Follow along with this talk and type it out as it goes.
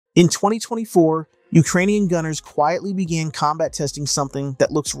In 2024, Ukrainian gunners quietly began combat testing something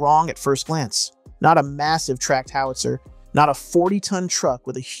that looks wrong at first glance. Not a massive tracked howitzer, not a 40-ton truck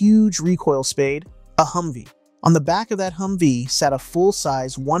with a huge recoil spade, a Humvee. On the back of that Humvee sat a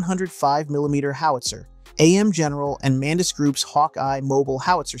full-size 105mm howitzer, AM General and Mandis Group's Hawkeye Mobile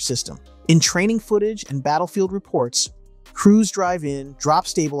Howitzer System. In training footage and battlefield reports, crews drive in, drop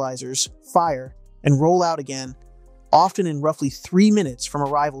stabilizers, fire, and roll out again, often in roughly 3 minutes from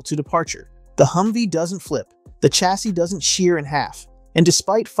arrival to departure. The Humvee doesn't flip, the chassis doesn't shear in half, and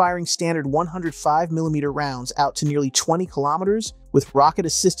despite firing standard 105mm rounds out to nearly 20 kilometers with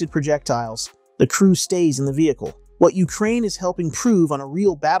rocket-assisted projectiles, the crew stays in the vehicle. What Ukraine is helping prove on a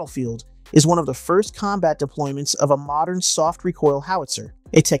real battlefield is one of the first combat deployments of a modern soft-recoil howitzer,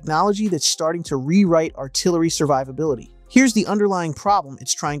 a technology that's starting to rewrite artillery survivability. Here's the underlying problem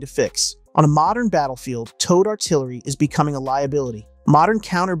it's trying to fix. On a modern battlefield, towed artillery is becoming a liability. Modern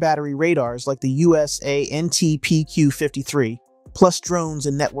counter-battery radars like the USA NTPQ-53, plus drones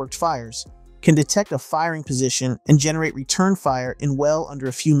and networked fires, can detect a firing position and generate return fire in well under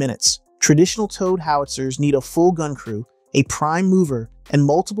a few minutes. Traditional towed howitzers need a full gun crew, a prime mover, and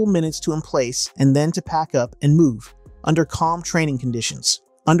multiple minutes to emplace and then to pack up and move, under calm training conditions.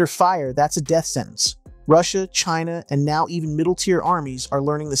 Under fire, that's a death sentence. Russia, China, and now even middle-tier armies are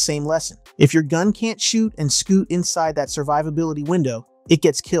learning the same lesson. If your gun can't shoot and scoot inside that survivability window, it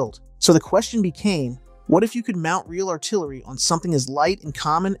gets killed. So the question became, what if you could mount real artillery on something as light and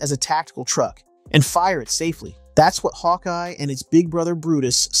common as a tactical truck, and fire it safely? That's what Hawkeye and its big brother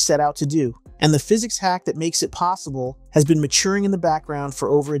Brutus set out to do, and the physics hack that makes it possible has been maturing in the background for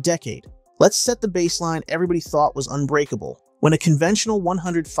over a decade. Let's set the baseline everybody thought was unbreakable. When a conventional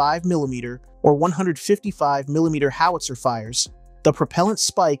 105mm or 155mm howitzer fires, the propellant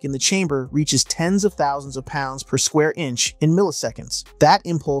spike in the chamber reaches tens of thousands of pounds per square inch in milliseconds. That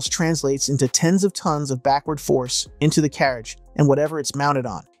impulse translates into tens of tons of backward force into the carriage and whatever it's mounted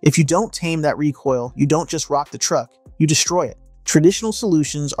on. If you don't tame that recoil, you don't just rock the truck, you destroy it. Traditional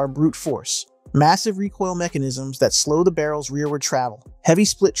solutions are brute force. Massive recoil mechanisms that slow the barrel's rearward travel, heavy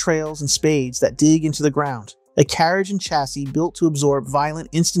split trails and spades that dig into the ground, a carriage and chassis built to absorb violent,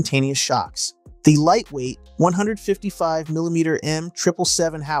 instantaneous shocks. The lightweight 155mm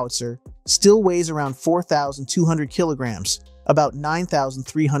M777 howitzer still weighs around 4,200 kilograms, about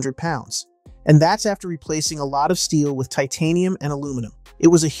 9,300 pounds. And that's after replacing a lot of steel with titanium and aluminum. It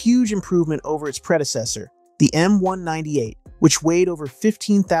was a huge improvement over its predecessor, the M198, which weighed over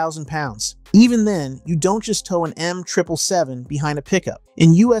 15,000 pounds. Even then, you don't just tow an M777 behind a pickup.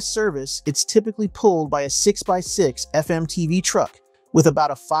 In US service, it's typically pulled by a 6x6 FMTV truck with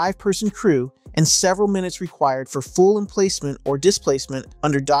about a 5-person crew and several minutes required for full emplacement or displacement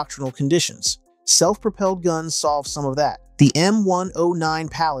under doctrinal conditions. Self-propelled guns solve some of that. The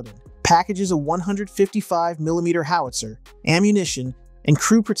M109 Paladin packages a 155mm howitzer, ammunition, and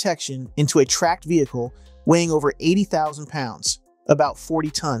crew protection into a tracked vehicle weighing over 80,000 pounds, about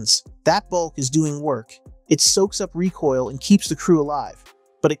 40 tons. That bulk is doing work. It soaks up recoil and keeps the crew alive.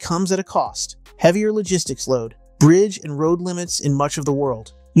 But it comes at a cost. Heavier logistics load, bridge and road limits in much of the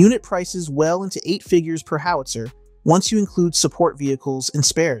world. Unit prices well into 8 figures per howitzer once you include support vehicles and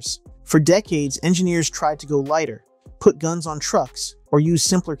spares. For decades, engineers tried to go lighter, put guns on trucks, or use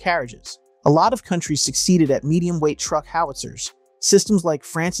simpler carriages. A lot of countries succeeded at medium-weight truck howitzers, systems like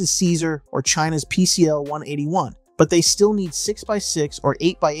France's Caesar or China's PCL-181, but they still need 6x6 or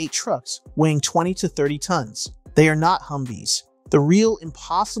 8x8 trucks weighing 20 to 30 tons. They are not Humvees. The real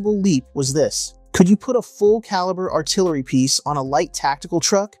impossible leap was this. Could you put a full-caliber artillery piece on a light tactical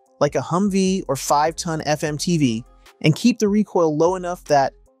truck, like a Humvee or 5-ton FMTV, and keep the recoil low enough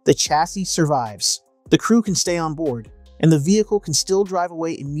that the chassis survives, the crew can stay on board, and the vehicle can still drive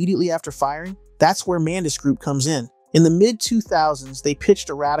away immediately after firing? That's where Mandis Group comes in. In the mid-2000s, they pitched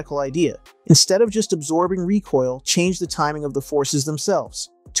a radical idea. Instead of just absorbing recoil, change the timing of the forces themselves.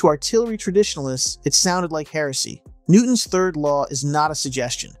 To artillery traditionalists, it sounded like heresy. Newton's third law is not a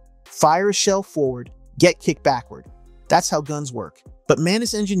suggestion. Fire a shell forward, get kicked backward. That's how guns work. But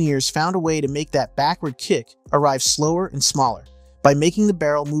Mandis engineers found a way to make that backward kick arrive slower and smaller, by making the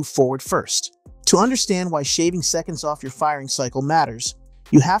barrel move forward first. To understand why shaving seconds off your firing cycle matters,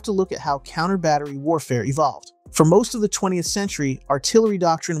 you have to look at how counter-battery warfare evolved. For most of the 20th century, artillery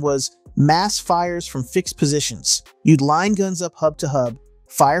doctrine was mass fires from fixed positions. You'd line guns up hub to hub,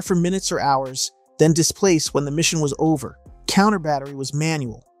 fire for minutes or hours, then displace when the mission was over. Counter-battery was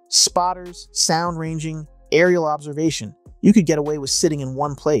manual. Spotters, sound ranging, aerial observation. You could get away with sitting in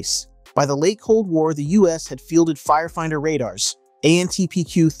one place. By the late Cold War, the US had fielded firefinder radars,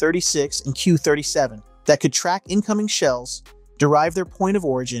 ANTPQ-36 and Q-37, that could track incoming shells, derive their point of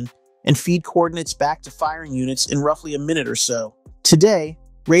origin, and feed coordinates back to firing units in roughly a minute or so. Today,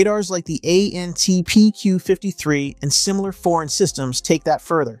 radars like the ANTPQ-53 and similar foreign systems take that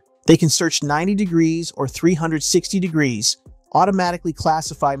further. They can search 90 degrees or 360 degrees, automatically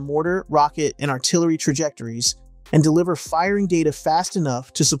classify mortar, rocket, and artillery trajectories, and deliver firing data fast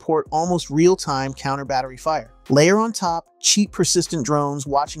enough to support almost real-time counter-battery fire. Layer on top cheap persistent drones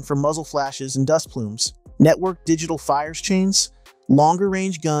watching for muzzle flashes and dust plumes, networked digital fires chains,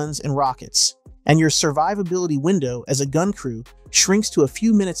 longer-range guns and rockets, and your survivability window as a gun crew shrinks to a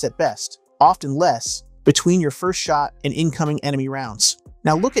few minutes at best, often less, between your first shot and incoming enemy rounds.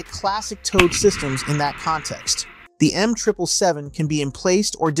 Now look at classic towed systems in that context. The M777 can be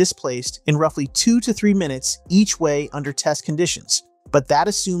emplaced or displaced in roughly 2 to 3 minutes each way under test conditions, but that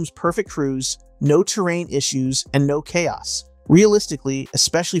assumes perfect cruise, no terrain issues, and no chaos. Realistically,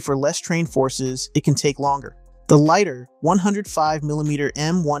 especially for less trained forces, it can take longer. The lighter 105mm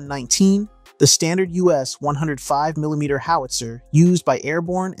M119, the standard US 105mm howitzer used by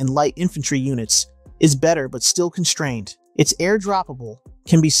airborne and light infantry units, is better but still constrained. It's air-droppable,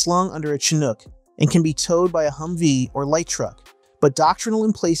 can be slung under a Chinook, and can be towed by a Humvee or light truck, but doctrinal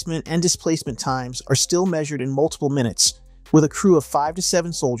emplacement and displacement times are still measured in multiple minutes, with a crew of 5 to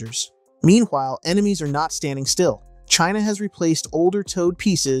 7 soldiers. Meanwhile, enemies are not standing still. China has replaced older towed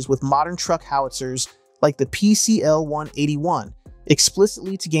pieces with modern truck howitzers like the PCL-181,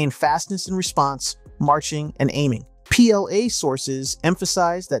 explicitly to gain fastness in response, marching, and aiming. PLA sources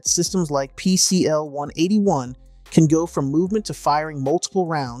emphasize that systems like PCL-181 can go from movement to firing multiple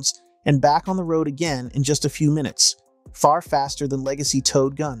rounds and back on the road again in just a few minutes, far faster than legacy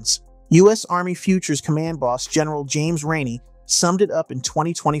towed guns. U.S. Army Futures Command Boss General James Rainey summed it up in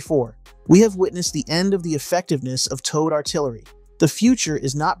 2024. "We have witnessed the end of the effectiveness of towed artillery. The future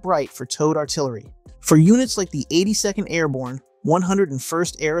is not bright for towed artillery." For units like the 82nd Airborne,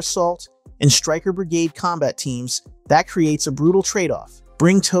 101st Air Assault, and Stryker Brigade combat teams, that creates a brutal trade-off.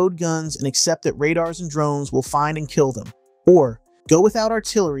 Bring towed guns and accept that radars and drones will find and kill them. Or, go without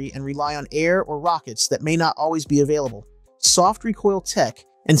artillery and rely on air or rockets that may not always be available. Soft-recoil tech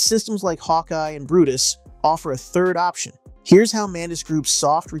and systems like Hawkeye and Brutus offer a third option. Here's how Mandis Group's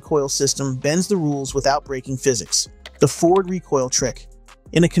soft-recoil system bends the rules without breaking physics. The forward recoil trick.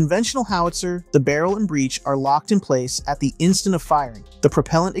 In a conventional howitzer, the barrel and breech are locked in place at the instant of firing. The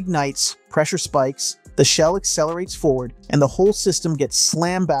propellant ignites, pressure spikes, the shell accelerates forward, and the whole system gets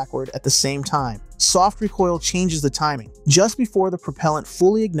slammed backward at the same time. Soft recoil changes the timing. Just before the propellant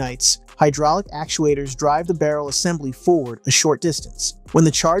fully ignites, hydraulic actuators drive the barrel assembly forward a short distance. When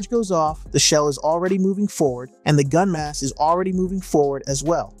the charge goes off, the shell is already moving forward, and the gun mass is already moving forward as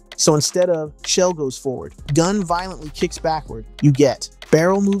well. So instead of shell goes forward, gun violently kicks backward, you get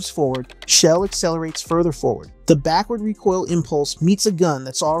barrel moves forward, shell accelerates further forward. The backward recoil impulse meets a gun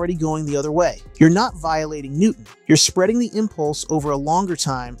that's already going the other way. You're not violating Newton. You're spreading the impulse over a longer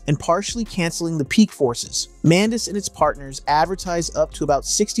time and partially canceling the peak forces. Mandis and its partners advertise up to about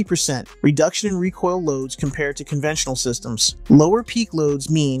 60% reduction in recoil loads compared to conventional systems. Lower peak loads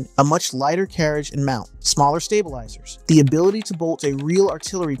mean a much lighter carriage and mount, smaller stabilizers, the ability to bolt a real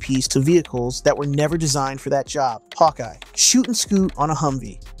artillery piece to vehicles that were never designed for that job. Hawkeye. Shoot and scoot on a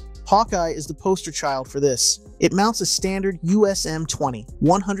Humvee. Hawkeye is the poster child for this. It mounts a standard USM-20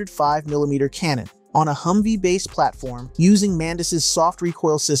 105mm cannon on a Humvee-based platform using Mandis' soft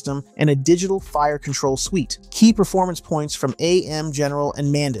recoil system and a digital fire control suite. Key performance points from AM General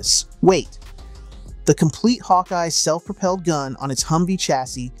and Mandis. Weight. The complete Hawkeye self-propelled gun on its Humvee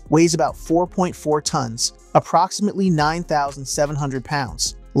chassis weighs about 4.4 tons, approximately 9,700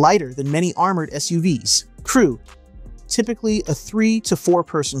 pounds, lighter than many armored SUVs. Crew. Typically a 3 to 4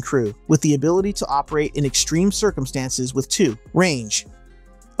 person crew, with the ability to operate in extreme circumstances with 2. Range.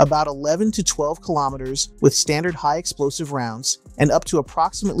 About 11 to 12 kilometers with standard high explosive rounds, and up to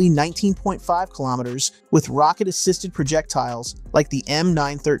approximately 19.5 kilometers with rocket-assisted projectiles like the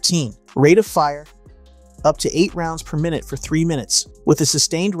M913. Rate of fire, up to 8 rounds per minute for 3 minutes, with a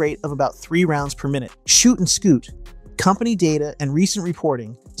sustained rate of about 3 rounds per minute. Shoot and scoot. Company data and recent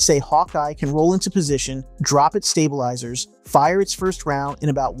reporting say Hawkeye can roll into position, drop its stabilizers, fire its first round in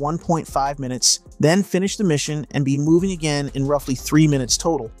about 1.5 minutes, then finish the mission and be moving again in roughly 3 minutes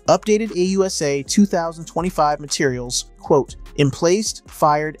total. Updated AUSA 2025 materials, quote, emplaced,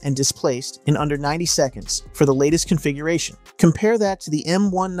 fired, and displaced in under 90 seconds for the latest configuration. Compare that to the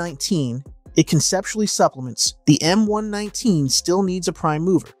M119. It conceptually supplements. The M119 still needs a prime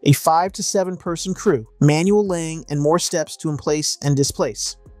mover, a 5 to 7 person crew, manual laying, and more steps to emplace and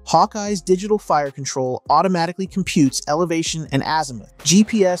displace. Hawkeye's digital fire control automatically computes elevation and azimuth.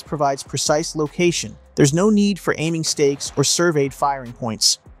 GPS provides precise location, There's no need for aiming stakes or surveyed firing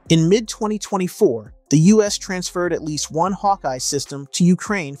points. In mid-2024, the US transferred at least one Hawkeye system to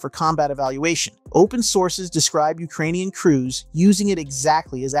Ukraine for combat evaluation. Open sources describe Ukrainian crews using it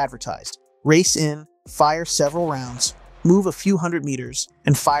exactly as advertised. Race in, fire several rounds, move a few hundred meters,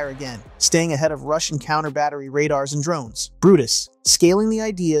 and fire again, staying ahead of Russian counter-battery radars and drones. Brutus, scaling the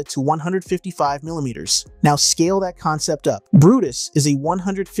idea to 155mm. Now scale that concept up. Brutus is a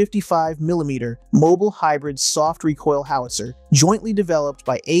 155mm mobile hybrid soft-recoil howitzer jointly developed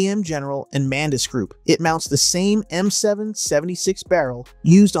by AM General and Mandis Group. It mounts the same M7 76 barrel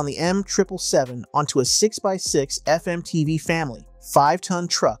used on the M777 onto a 6x6 FMTV family 5-ton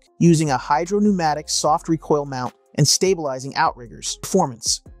truck using a hydro-pneumatic soft-recoil mount and stabilizing outriggers.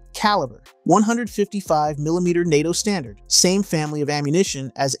 Performance. Caliber, 155mm NATO standard, same family of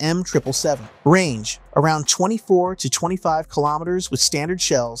ammunition as M777. Range, around 24 to 25 kilometers with standard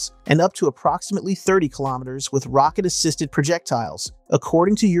shells and up to approximately 30 kilometers with rocket-assisted projectiles,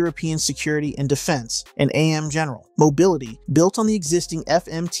 according to European Security and Defense and AM General. Mobility, built on the existing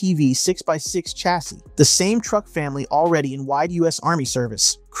FMTV 6x6 chassis, the same truck family already in wide US Army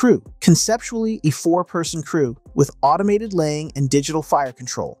service. Crew, conceptually a 4-person crew with automated laying and digital fire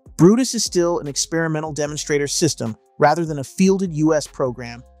control. Brutus is still an experimental demonstrator system rather than a fielded US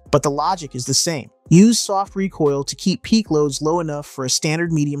program, but the logic is the same. Use soft recoil to keep peak loads low enough for a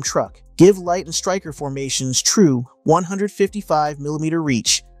standard medium truck. Give light and striker formations true 155mm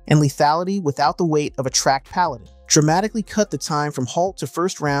reach and lethality without the weight of a tracked paladin. Dramatically cut the time from halt to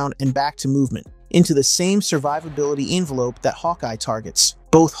first round and back to movement into the same survivability envelope that Hawkeye targets.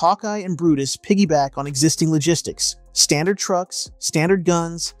 Both Hawkeye and Brutus piggyback on existing logistics. Standard trucks, standard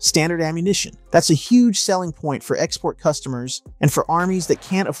guns, standard ammunition. That's a huge selling point for export customers and for armies that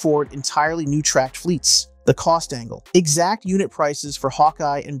can't afford entirely new tracked fleets. The cost angle. Exact unit prices for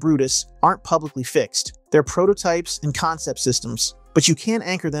Hawkeye and Brutus aren't publicly fixed. They're prototypes and concept systems, but you can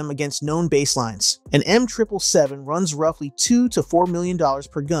anchor them against known baselines. An M777 runs roughly $2 to $4 million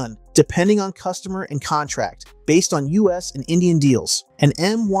per gun, depending on customer and contract, based on US and Indian deals. An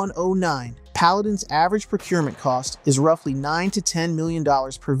M109 Paladin's average procurement cost is roughly $9 to $10 million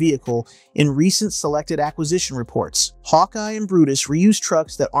per vehicle in recent selected acquisition reports. Hawkeye and Brutus reuse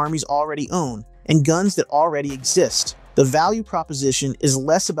trucks that armies already own and guns that already exist. The value proposition is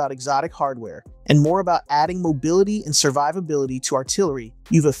less about exotic hardware and more about adding mobility and survivability to artillery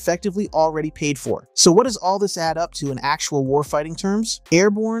you've effectively already paid for. So what does all this add up to in actual warfighting terms?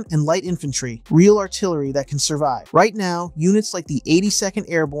 Airborne and light infantry, real artillery that can survive. Right now, units like the 82nd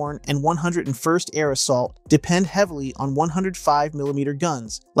Airborne and 101st Air Assault depend heavily on 105mm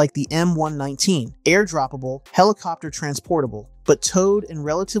guns like the M119, airdroppable, helicopter transportable, but towed and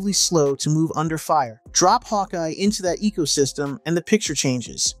relatively slow to move under fire. Drop Hawkeye into that ecosystem and the picture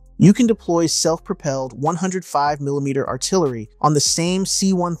changes. You can deploy self-propelled 105mm artillery on the same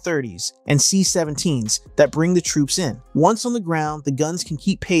C-130s and C-17s that bring the troops in. Once on the ground, the guns can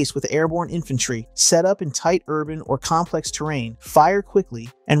keep pace with airborne infantry, set up in tight urban or complex terrain, fire quickly,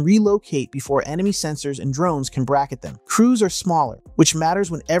 and relocate before enemy sensors and drones can bracket them. Crews are smaller, which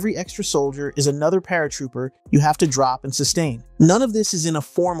matters when every extra soldier is another paratrooper you have to drop and sustain. None of this is in a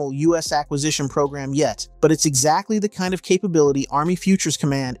formal US acquisition program yet, but it's exactly the kind of capability Army Futures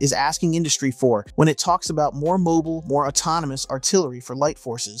Command is asking industry for when it talks about more mobile, more autonomous artillery for light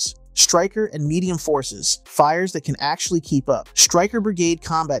forces. Striker and medium forces, fires that can actually keep up. Striker brigade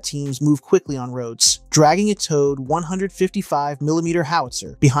combat teams move quickly on roads. Dragging a towed 155mm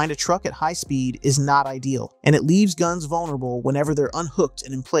howitzer behind a truck at high speed is not ideal, and it leaves guns vulnerable whenever they're unhooked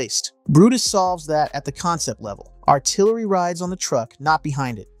and emplaced. Brutus solves that at the concept level. Artillery rides on the truck, not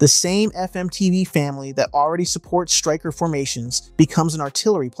behind it. The same FMTV family that already supports striker formations becomes an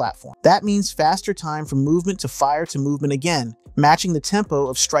artillery platform. That means faster time from movement to fire to movement again, matching the tempo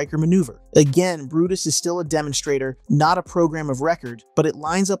of striker maneuver. Again, Brutus is still a demonstrator, not a program of record, but it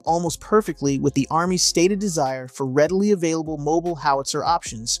lines up almost perfectly with the Army's stated desire for readily available mobile howitzer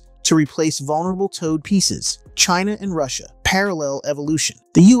options to replace vulnerable towed pieces. China and Russia, parallel evolution.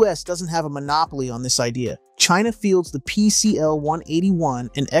 The US doesn't have a monopoly on this idea. China fields the PCL-181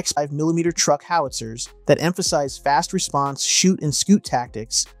 and X5mm truck howitzers that emphasize fast response, shoot and scoot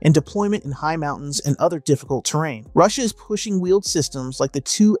tactics, and deployment in high mountains and other difficult terrain. Russia is pushing wheeled systems like the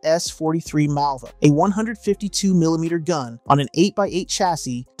 2S-43 Malva, a 152mm gun on an 8x8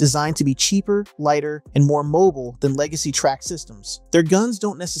 chassis designed to be cheaper, lighter, and more mobile than legacy track systems. Their guns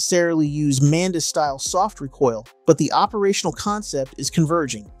don't necessarily use Mandis-style soft recoil, but the operational concept is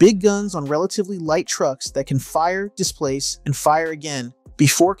converging. Big guns on relatively light trucks that can fire, displace, and fire again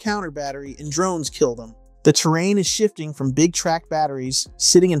before counter battery and drones kill them. The terrain is shifting from big track batteries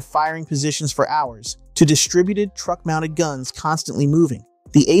sitting in firing positions for hours to distributed truck-mounted guns constantly moving.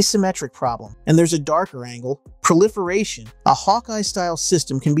 The asymmetric problem, and there's a darker angle, proliferation. A Hawkeye-style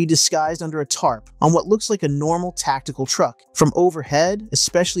system can be disguised under a tarp on what looks like a normal tactical truck. From overhead,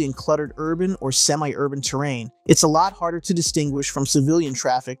 especially in cluttered urban or semi-urban terrain, it's a lot harder to distinguish from civilian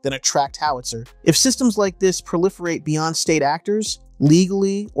traffic than a tracked howitzer. If systems like this proliferate beyond state actors,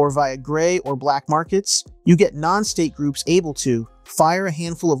 legally or via gray or black markets, you get non-state groups able to fire a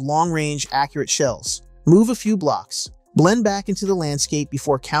handful of long-range, accurate shells, move a few blocks, blend back into the landscape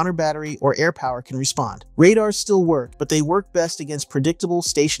before counter battery or air power can respond. Radars still work, but they work best against predictable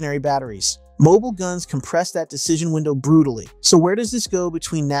stationary batteries. Mobile guns compress that decision window brutally. So where does this go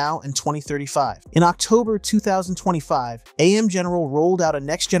between now and 2035? In October 2025, AM General rolled out a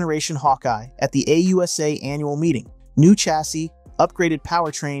next-generation Hawkeye at the AUSA annual meeting. New chassis, upgraded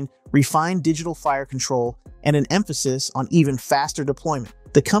powertrain, refined digital fire control, and an emphasis on even faster deployment.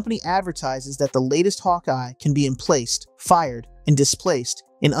 The company advertises that the latest Hawkeye can be emplaced, fired, and displaced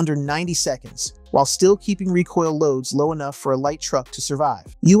in under 90 seconds, while still keeping recoil loads low enough for a light truck to survive.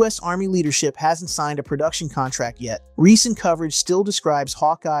 U.S. Army leadership hasn't signed a production contract yet. Recent coverage still describes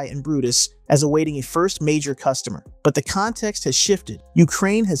Hawkeye and Brutus as awaiting a first major customer. But the context has shifted.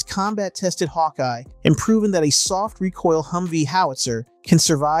 Ukraine has combat-tested Hawkeye and proven that a soft-recoil Humvee howitzer can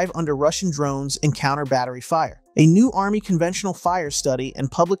survive under Russian drones and counter-battery fire. A new Army conventional fire study and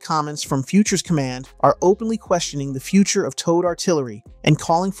public comments from Futures Command are openly questioning the future of towed artillery and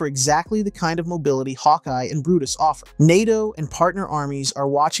calling for exactly the kind of mobility Hawkeye and Brutus offer. NATO and partner armies are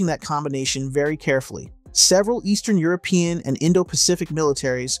watching that combination very carefully. Several Eastern European and Indo-Pacific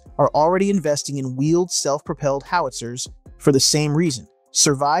militaries are already investing in wheeled self-propelled howitzers for the same reason.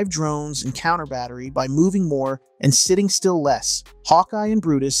 Survive drones and counter battery by moving more and sitting still less. Hawkeye and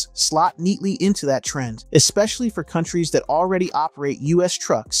Brutus slot neatly into that trend, especially for countries that already operate U.S.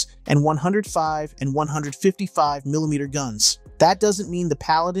 trucks and 105 and 155mm guns. That doesn't mean the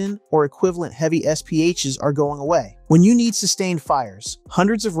Paladin or equivalent heavy SPHs are going away. When you need sustained fires,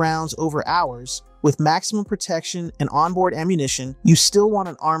 hundreds of rounds over hours, with maximum protection and onboard ammunition, you still want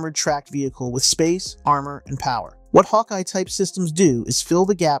an armored tracked vehicle with space, armor, and power. What Hawkeye-type systems do is fill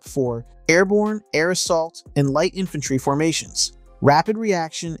the gap for airborne, air assault, and light infantry formations, rapid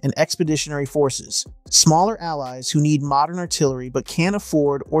reaction, and expeditionary forces, smaller allies who need modern artillery but can't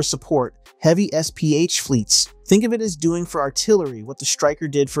afford or support heavy SPH fleets. Think of it as doing for artillery what the Striker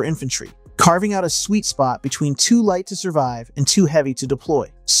did for infantry, carving out a sweet spot between too light to survive and too heavy to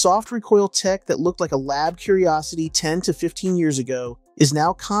deploy. Soft recoil tech that looked like a lab curiosity 10 to 15 years ago is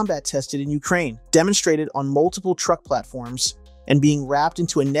now combat tested in Ukraine, demonstrated on multiple truck platforms, and being wrapped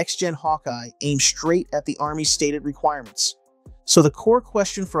into a next-gen Hawkeye aimed straight at the Army's stated requirements. So the core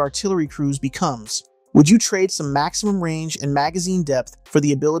question for artillery crews becomes, would you trade some maximum range and magazine depth for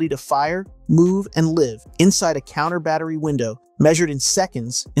the ability to fire, move, and live inside a counter battery window measured in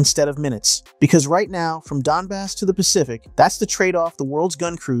seconds instead of minutes? Because right now, from Donbass to the Pacific, that's the trade-off the world's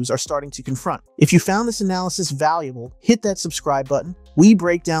gun crews are starting to confront. If you found this analysis valuable, hit that subscribe button. We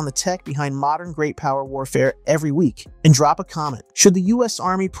break down the tech behind modern great power warfare every week. And drop a comment. Should the U.S.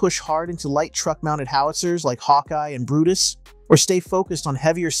 Army push hard into light truck-mounted howitzers like Hawkeye and Brutus, or stay focused on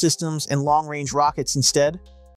heavier systems and long-range rockets instead?